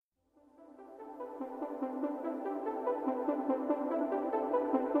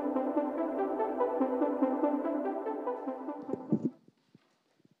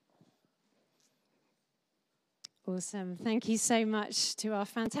Awesome. Thank you so much to our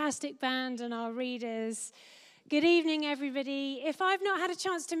fantastic band and our readers. Good evening, everybody. If I've not had a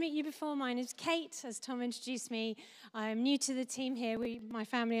chance to meet you before, my name is Kate, as Tom introduced me. I'm new to the team here. My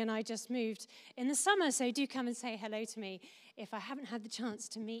family and I just moved in the summer, so do come and say hello to me if I haven't had the chance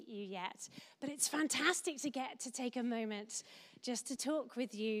to meet you yet. But it's fantastic to get to take a moment just to talk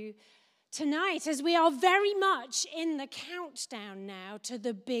with you tonight, as we are very much in the countdown now to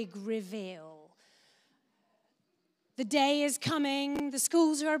the big reveal. The day is coming, the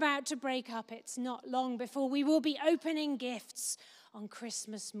schools are about to break up. It's not long before we will be opening gifts on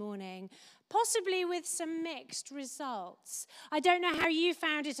Christmas morning, possibly with some mixed results. I don't know how you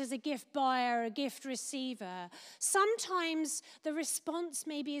found it as a gift buyer, a gift receiver. Sometimes the response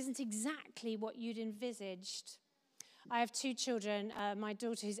maybe isn't exactly what you'd envisaged. I have two children, my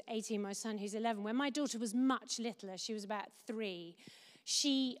daughter who's 18, my son who's 11. When my daughter was much littler, she was about 3,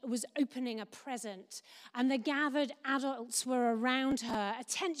 she was opening a present, and the gathered adults were around her,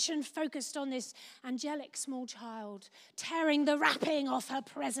 attention focused on this angelic small child, tearing the wrapping off her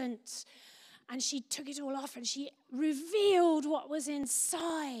present. And she took it all off, and she revealed what was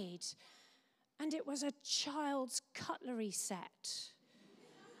inside. And it was a child's cutlery set.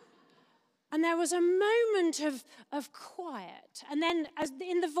 And there was a moment of quiet. And then, as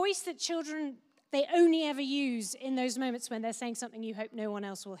in the voice that children, they only ever use in those moments when they're saying something you hope no one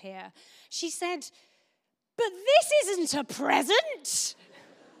else will hear, she said, "But this isn't a present."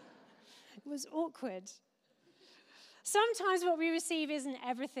 It was awkward. Sometimes what we receive isn't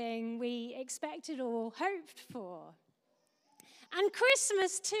everything we expected or hoped for. And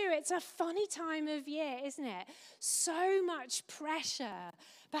Christmas too, it's a funny time of year, isn't it? So much pressure,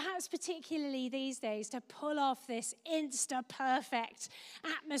 perhaps particularly these days, to pull off this Insta-perfect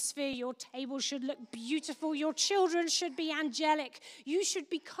atmosphere. Your table should look beautiful. Your children should be angelic. You should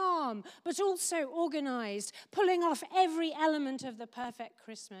be calm, but also organized, pulling off every element of the perfect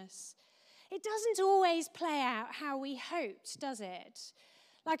Christmas. It doesn't always play out how we hoped, does it?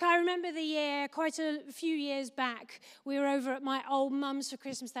 Like, I remember the year, quite a few years back, we were over at my old mum's for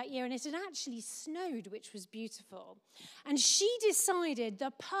Christmas that year, and it had actually snowed, which was beautiful. And she decided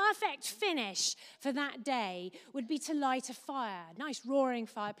the perfect finish for that day would be to light a fire, a nice roaring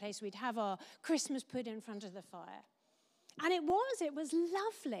fireplace. We'd have our Christmas pudding in front of the fire. And it was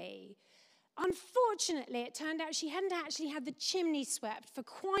lovely. Unfortunately, it turned out she hadn't actually had the chimney swept for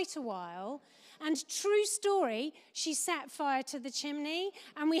quite a while. And true story, she set fire to the chimney,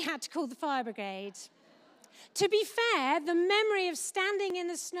 and we had to call the fire brigade. To be fair, the memory of standing in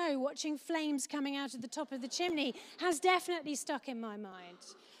the snow watching flames coming out of the top of the chimney has definitely stuck in my mind,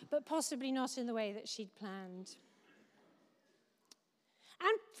 but possibly not in the way that she'd planned.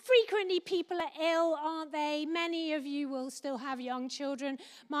 And frequently people are ill, aren't they? Many of you will still have young children.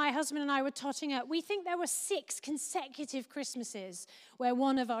 My husband and I were totting up. We think there were 6 consecutive Christmases where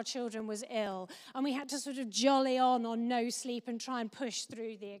one of our children was ill, and we had to sort of jolly on no sleep and try and push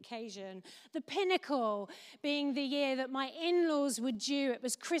through the occasion. The pinnacle being the year that my in-laws were due. It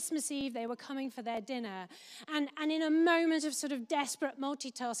was Christmas Eve. They were coming for their dinner. And in a moment of sort of desperate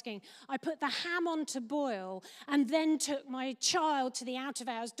multitasking, I put the ham on to boil and then took my child to the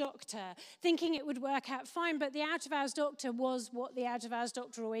out-of-hours doctor, thinking it would work out fine, but the out-of-hours doctor was what the out-of-hours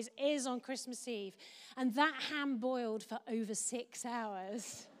doctor always is on Christmas Eve, and that ham boiled for over 6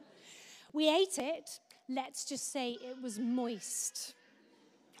 hours. We ate it. Let's just say it was moist.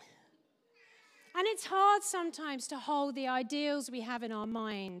 And it's hard sometimes to hold the ideals we have in our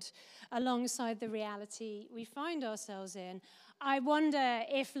mind alongside the reality we find ourselves in. I wonder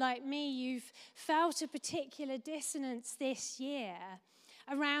if, like me, you've felt a particular dissonance this year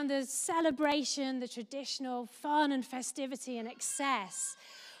around the celebration, the traditional fun and festivity and excess,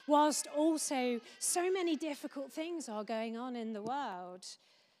 whilst also so many difficult things are going on in the world.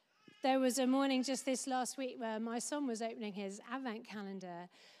 There was a morning just this last week where my son was opening his Advent calendar,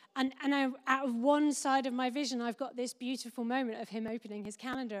 and out of one side of my vision, I've got this beautiful moment of him opening his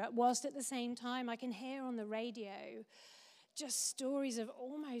calendar, whilst at the same time I can hear on the radio just stories of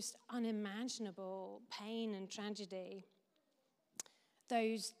almost unimaginable pain and tragedy.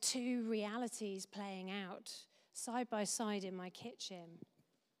 Those two realities playing out side by side in my kitchen.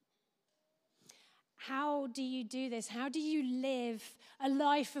 How do you do this? How do you live a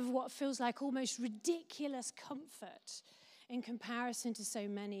life of what feels like almost ridiculous comfort in comparison to so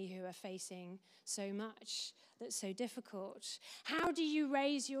many who are facing so much that's so difficult? How do you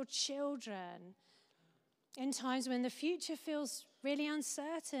raise your children in times when the future feels really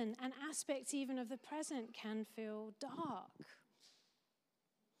uncertain and aspects even of the present can feel dark?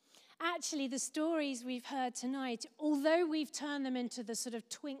 Actually, the stories we've heard tonight, although we've turned them into the sort of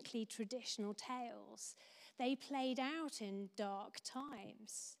twinkly traditional tales, they played out in dark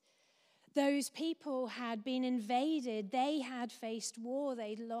times. Those people had been invaded, they had faced war,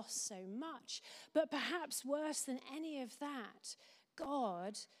 they'd lost so much. But perhaps worse than any of that,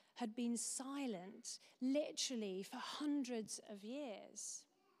 God had been silent, literally, for hundreds of years.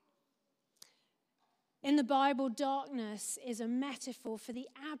 In the Bible, darkness is a metaphor for the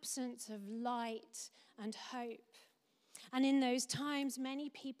absence of light and hope. And in those times, many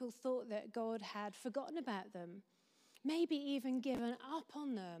people thought that God had forgotten about them, maybe even given up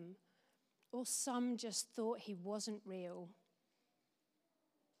on them, or some just thought he wasn't real.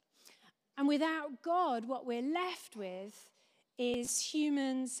 And without God, what we're left with is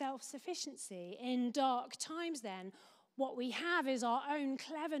human self-sufficiency. In dark times then, what we have is our own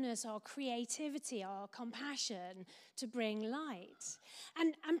cleverness, our creativity, our compassion to bring light.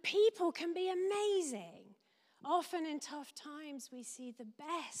 And people can be amazing. Often in tough times, we see the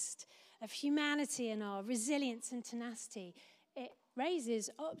best of humanity and our resilience and tenacity. It raises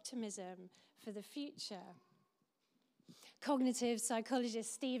optimism for the future. Cognitive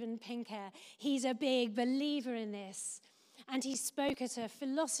psychologist Steven Pinker, he's a big believer in this. And he spoke at a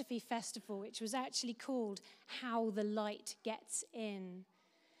philosophy festival, which was actually called How the Light Gets In.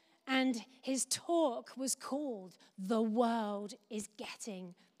 And his talk was called The World is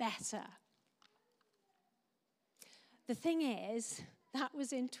Getting Better. The thing is, that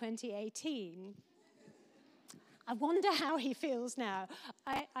was in 2018. I wonder how he feels now.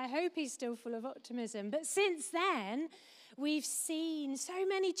 I hope he's still full of optimism. But since then, we've seen so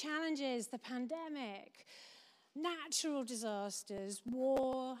many challenges, the pandemic, natural disasters,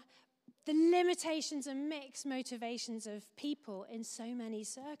 war, the limitations and mixed motivations of people in so many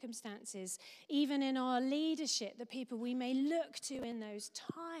circumstances, even in our leadership, the people we may look to in those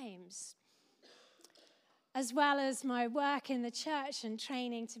times. As well as my work in the church and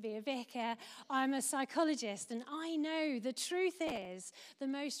training to be a vicar, I'm a psychologist, and I know the truth is the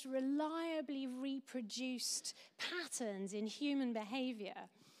most reliably reproduced patterns in human behavior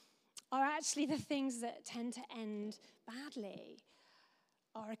are actually the things that tend to end badly.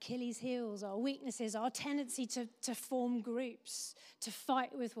 Our Achilles heels, our weaknesses, our tendency to form groups, to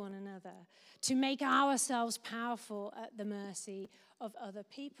fight with one another, to make ourselves powerful at the mercy of other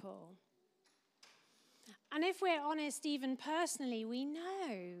people. And if we're honest, even personally, we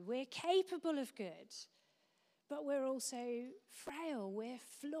know we're capable of good, but we're also frail, we're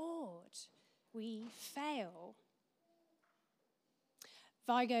flawed, we fail.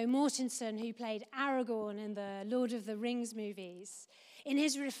 Viggo Mortensen, who played Aragorn in the Lord of the Rings movies, in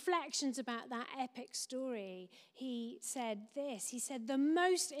his reflections about that epic story, he said this. He said, "The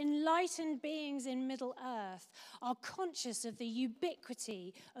most enlightened beings in Middle-earth are conscious of the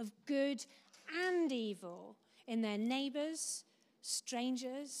ubiquity of good and evil in their neighbors,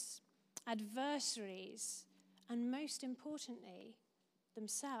 strangers, adversaries, and most importantly,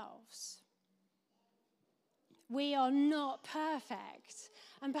 themselves." We are not perfect,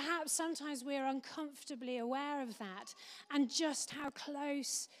 and perhaps sometimes we're uncomfortably aware of that and just how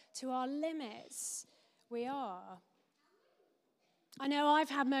close to our limits we are. I know I've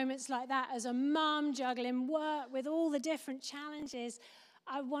had moments like that as a mum, juggling work with all the different challenges.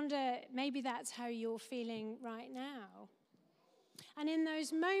 I wonder, maybe that's how you're feeling right now. And in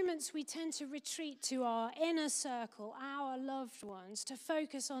those moments, we tend to retreat to our inner circle, our loved ones, to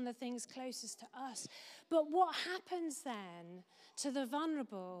focus on the things closest to us. But what happens then to the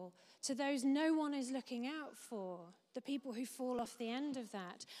vulnerable, to those no one is looking out for, the people who fall off the end of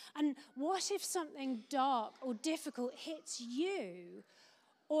that? And what if something dark or difficult hits you,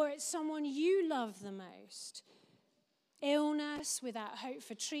 or it's someone you love the most? Illness without hope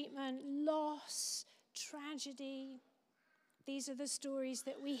for treatment, loss, tragedy. These are the stories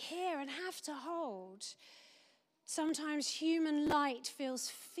that we hear and have to hold. Sometimes human light feels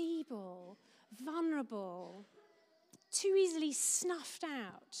feeble, vulnerable, too easily snuffed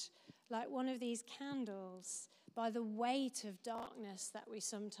out, like one of these candles, by the weight of darkness that we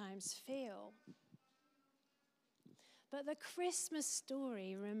sometimes feel. But the Christmas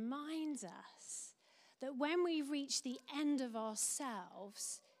story reminds us that when we reach the end of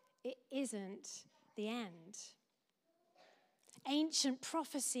ourselves, it isn't the end. Ancient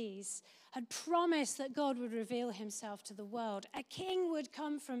prophecies had promised that God would reveal himself to the world. A king would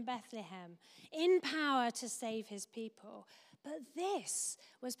come from Bethlehem in power to save his people. But this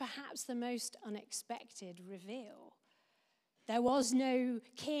was perhaps the most unexpected reveal. There was no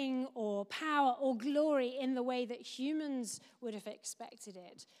king or power or glory in the way that humans would have expected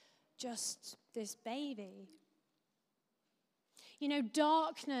it. Just this baby. You know,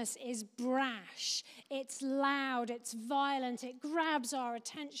 darkness is brash, it's loud, it's violent, it grabs our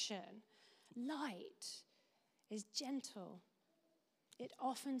attention. Light is gentle. It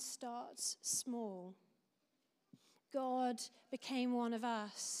often starts small. God became one of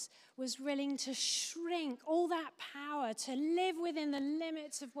us, was willing to shrink all that power, to live within the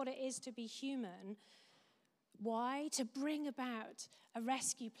limits of what it is to be human. Why? To bring about a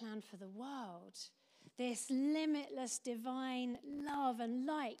rescue plan for the world. This limitless divine love and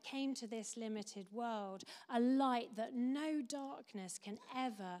light came to this limited world, a light that no darkness can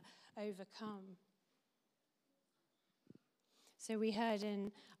ever overcome. So we heard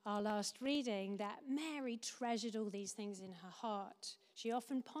in our last reading that Mary treasured all these things in her heart. She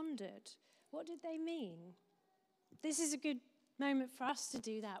often pondered, what did they mean? This is a good moment for us to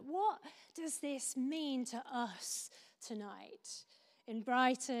do that. What does this mean to us tonight in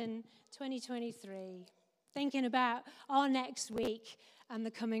Brighton 2023? Thinking about our next week and the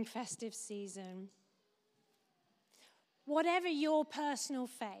coming festive season. Whatever your personal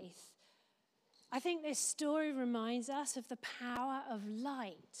faith, I think this story reminds us of the power of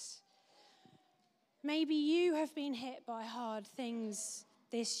light. Maybe you have been hit by hard things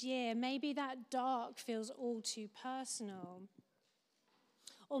this year. Maybe that dark feels all too personal.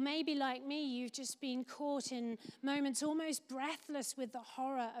 Or maybe, like me, you've just been caught in moments almost breathless with the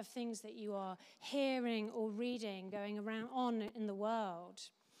horror of things that you are hearing or reading going around on in the world.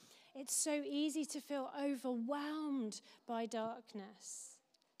 It's so easy to feel overwhelmed by darkness,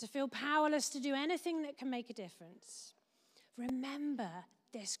 to feel powerless to do anything that can make a difference. Remember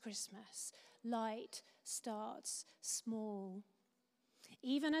this Christmas, light starts small.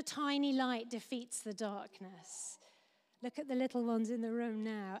 Even a tiny light defeats the darkness. Look at the little ones in the room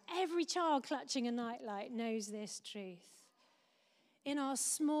now. Every child clutching a nightlight knows this truth. In our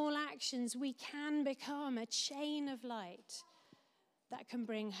small actions, we can become a chain of light that can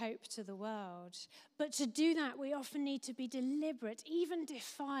bring hope to the world. But to do that, we often need to be deliberate, even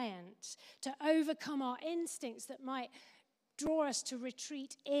defiant, to overcome our instincts that might draw us to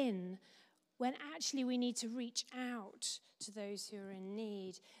retreat in when actually we need to reach out to those who are in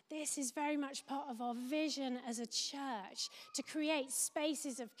need. This is very much part of our vision as a church, to create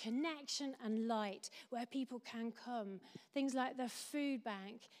spaces of connection and light where people can come. Things like the food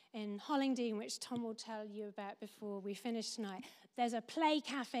bank in Hollingdean, which Tom will tell you about before we finish tonight. There's a play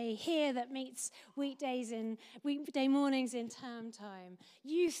cafe here that meets weekday mornings in term time.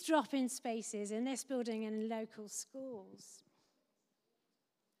 Youth drop-in spaces in this building and in local schools.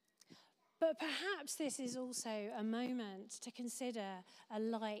 But perhaps this is also a moment to consider a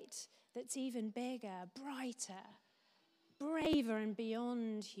light that's even bigger, brighter, braver and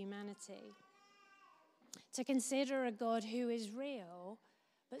beyond humanity. To consider a God who is real,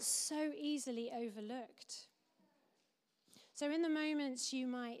 but so easily overlooked. So in the moments you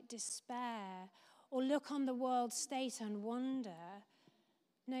might despair or look on the world's state and wonder,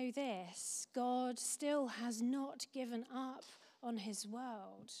 know this: God still has not given up on his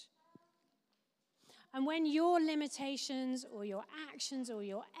world. And when your limitations or your actions or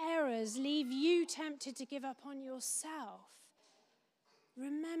your errors leave you tempted to give up on yourself,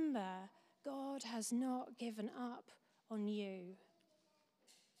 remember, God has not given up on you.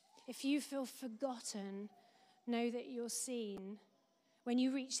 If you feel forgotten, know that you're seen. When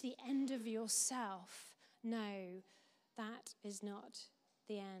you reach the end of yourself, know that is not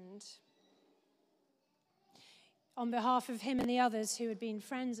the end. On behalf of him and the others who had been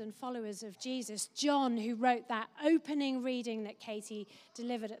friends and followers of Jesus, John, who wrote that opening reading that Katie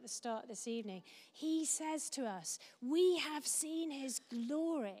delivered at the start this evening, he says to us, we have seen his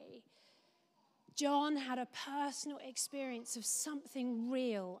glory. John had a personal experience of something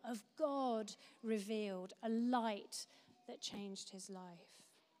real, of God revealed, a light that changed his life.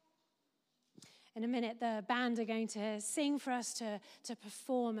 In a minute, the band are going to sing for us to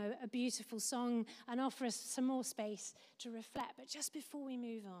perform a beautiful song and offer us some more space to reflect. But just before we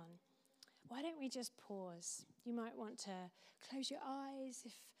move on, why don't we just pause? You might want to close your eyes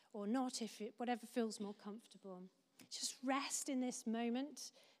or not, whatever feels more comfortable. Just rest in this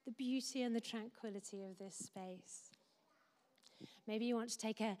moment, the beauty and the tranquility of this space. Maybe you want to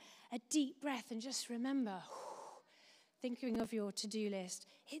take a deep breath and just remember, thinking of your to-do list,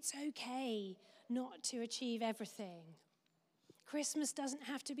 it's okay not to achieve everything. Christmas doesn't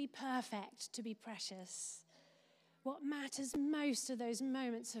have to be perfect to be precious. What matters most are those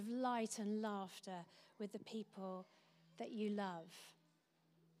moments of light and laughter with the people that you love.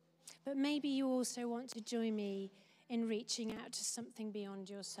 But maybe you also want to join me in reaching out to something beyond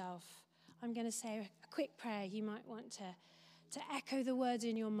yourself. I'm going to say a quick prayer. You might want to echo the words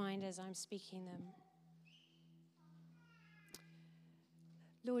in your mind as I'm speaking them.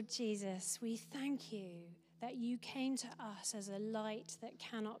 Lord Jesus, we thank you that you came to us as a light that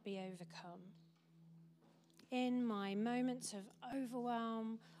cannot be overcome. In my moments of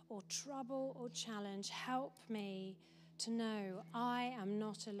overwhelm or trouble or challenge, help me to know I am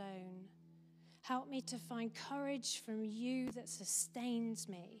not alone. Help me to find courage from you that sustains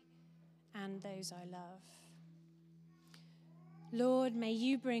me and those I love. Lord, may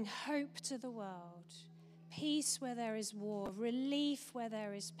you bring hope to the world, peace where there is war, relief where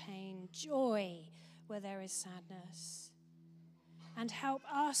there is pain, joy where there is sadness. And help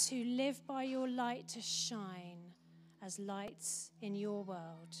us who live by your light to shine as lights in your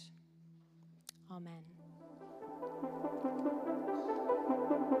world. Amen.